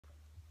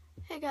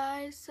Hey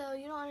guys, so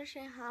you don't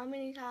understand how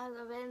many times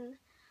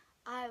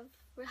I've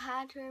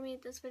had to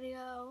remake this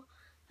video.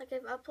 Like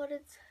I've uploaded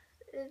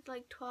it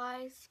like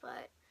twice,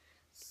 but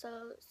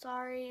so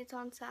sorry it's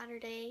on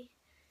Saturday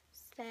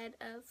instead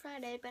of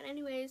Friday. But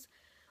anyways,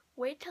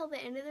 wait till the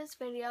end of this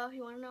video if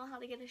you want to know how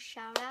to get a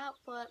shout out.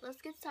 But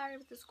let's get started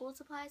with the school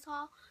supplies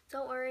haul.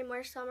 Don't worry,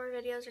 more summer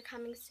videos are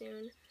coming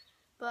soon.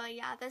 But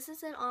yeah, this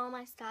isn't all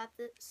my stuff.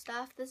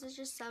 This is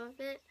just some of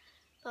it.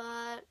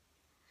 But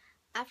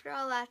after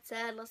all that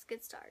said, let's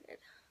get started.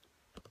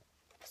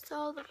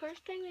 So the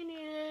first thing we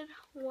needed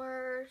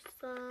were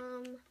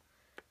some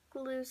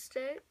glue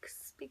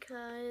sticks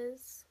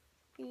because,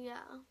 yeah,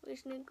 we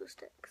just need glue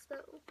sticks. So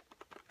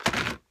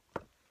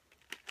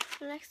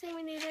the next thing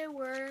we needed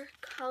were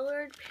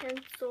colored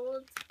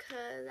pencils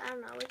because, I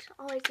don't know, we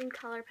always need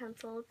colored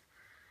pencils.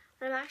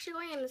 I'm actually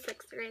going into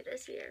 6th grade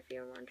this year, if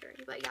you're wondering.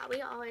 But yeah,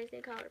 we always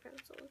need colored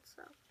pencils.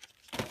 So,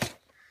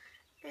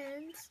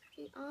 and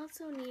we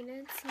also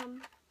needed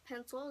some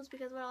pencils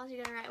because what else are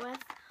you gonna write with?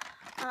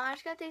 I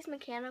just got these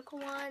mechanical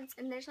ones,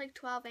 and there's like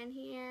 12 in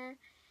here,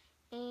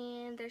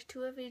 and there's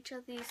 2 of each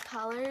of these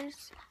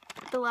colors.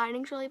 The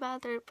lighting's really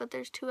bad there, but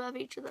there's 2 of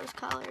each of those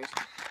colors.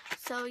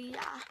 So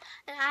yeah,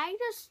 and I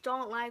just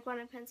don't like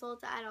running pencils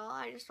at all.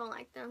 I just don't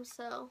like them.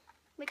 So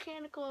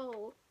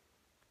mechanical,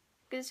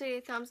 give this video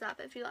a thumbs up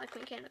if you like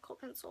mechanical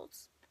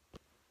pencils.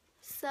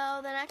 So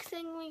the next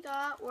thing we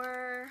got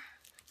were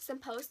some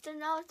post-it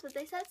notes, but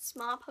they said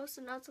small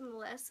post-it notes on the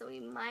list, so we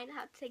might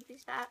have to take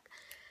these back.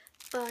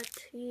 But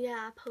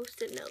yeah,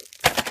 post-it notes.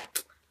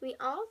 We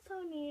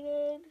also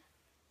needed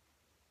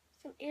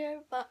some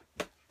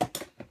earbuds.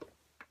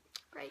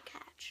 Great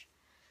catch.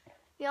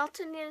 We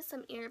also needed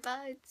some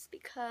earbuds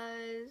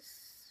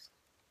because,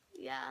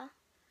 yeah.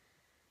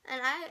 And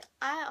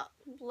I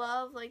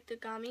love like the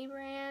gummy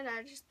brand.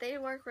 They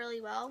work really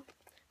well,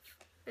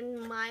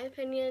 in my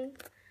opinion.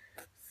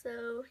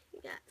 So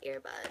yeah,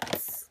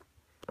 earbuds.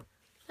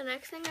 The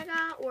next thing I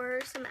got were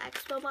some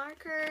Expo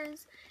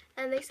markers,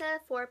 and they said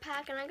a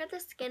 4-pack, and I got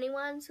the skinny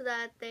one so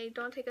that they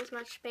don't take as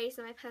much space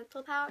in my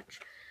pencil pouch.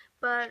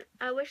 But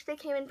I wish they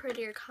came in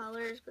prettier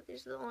colors, but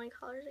these are the only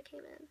colors that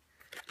came in.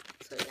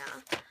 So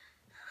yeah.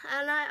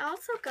 And I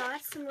also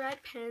got some red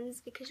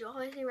pens because you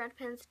always need red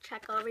pens to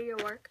check over your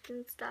work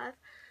and stuff.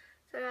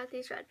 So I got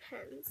these red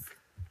pens.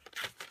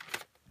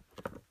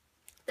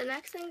 The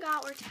next thing I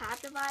got were tab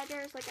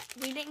dividers. Like,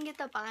 we didn't get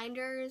the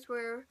binders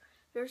where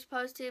we were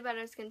supposed to, but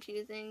it's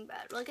confusing.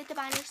 But we'll get the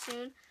binders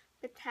soon.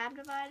 The tab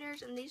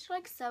dividers, and these are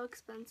like so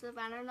expensive.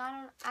 I don't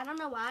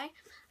know why.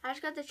 I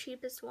just got the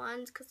cheapest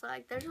ones because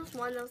like there's just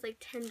one that was like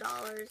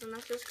 $10, and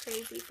that's just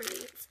crazy for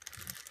these.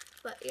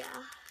 But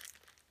yeah,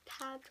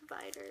 tab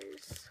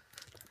dividers.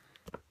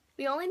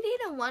 We only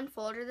needed 1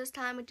 folder this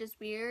time, which is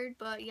weird.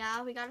 But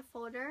yeah, we got a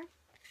folder.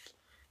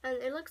 And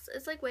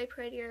it's like way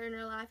prettier in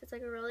real life. It's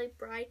like a really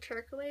bright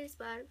turquoise,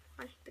 but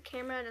the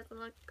camera doesn't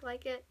look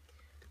like it.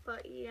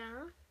 But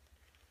yeah.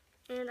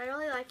 And I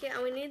really like it.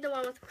 And we need the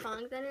one with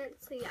prongs in it.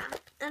 So yeah.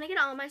 And I get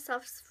all my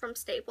stuff from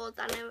Staples.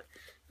 I don't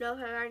know if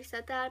I already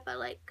said that, but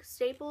like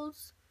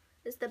Staples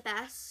is the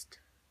best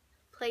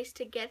place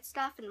to get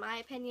stuff in my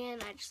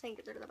opinion. I just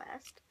think they're the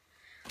best.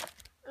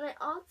 And I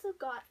also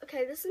got,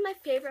 okay, this is my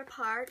favorite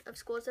part of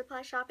school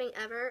supply shopping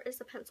ever, is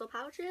the pencil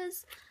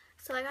pouches.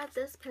 So I got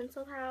this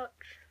pencil pouch.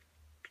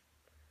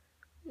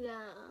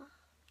 Yeah.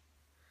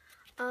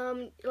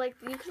 Like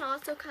you can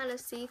also kind of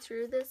see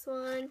through this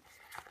one.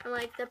 And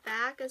like the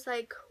back is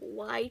like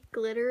white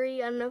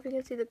glittery. I don't know if you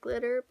can see the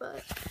glitter,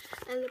 but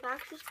and the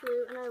back's just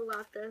blue, and I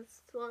love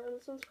this one.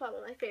 This one's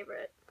probably my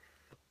favorite.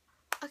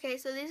 Okay,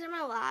 so these are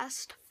my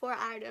last 4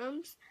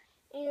 items.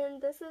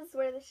 And this is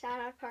where the shout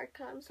out part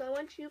comes. So I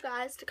want you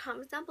guys to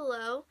comment down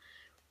below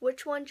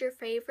which one's your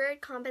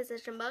favorite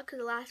composition book, because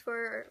the last 4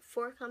 are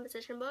 4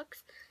 composition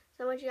books.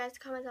 So I want you guys to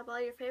comment down below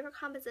your favorite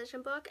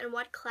composition book and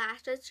what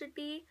class it should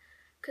be,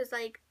 because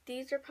like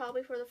these are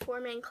probably for the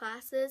 4 main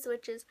classes,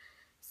 which is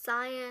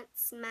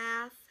science,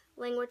 math,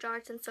 language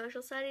arts, and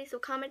social studies. So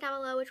comment down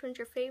below which one's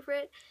your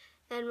favorite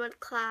and what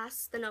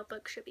class the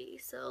notebook should be.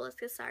 So let's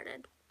get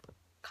started.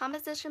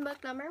 Composition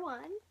book number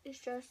 1 is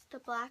just a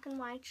black and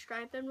white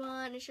striped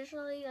one. It's just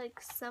really like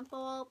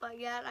simple, but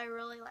yet I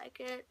really like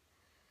it.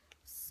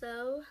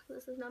 So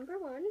this is number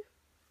 1.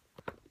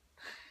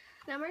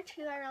 Number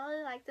 2, I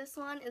really like this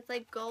one. It's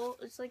like gold.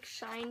 It's like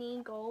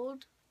shiny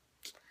gold,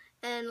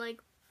 and like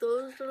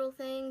those little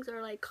things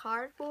are like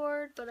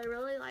cardboard, but I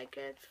really like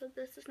it. So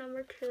this is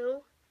number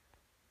 2.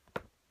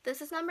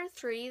 This is number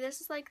 3.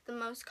 This is like the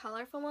most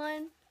colorful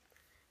one.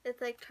 It's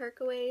like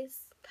turquoise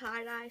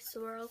tie-dye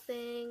swirl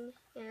thing,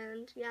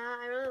 and yeah,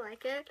 I really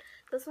like it.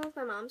 This one's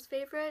my mom's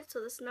favorite,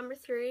 so this is number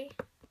 3.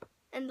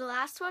 And the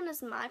last one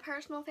is my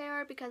personal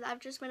favorite because I've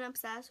just been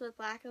obsessed with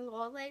black and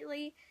gold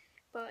lately.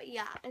 But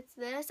yeah, it's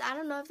this. I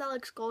don't know if that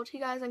looks gold to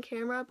you guys on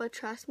camera, but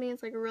trust me,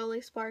 it's like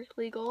really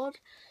sparkly gold.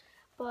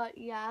 But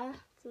yeah,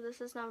 so this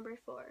is number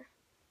 4.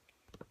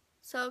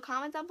 So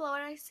comment down below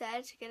what I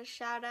said to get a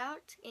shout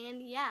out,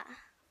 and yeah.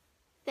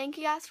 Thank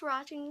you guys for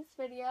watching this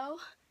video.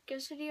 give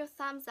this video a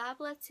thumbs up.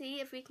 Let's see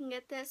if we can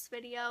get this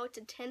video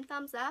to 10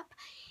 thumbs up.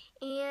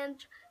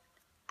 And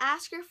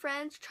ask your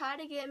friends, try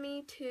to get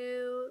me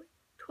to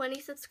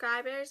 20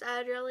 subscribers. I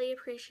would really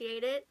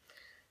appreciate it.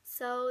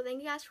 So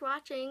thank you guys for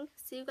watching.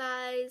 See you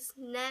guys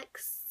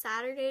next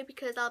Saturday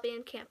because I'll be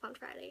in camp on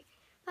Friday.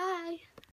 Bye!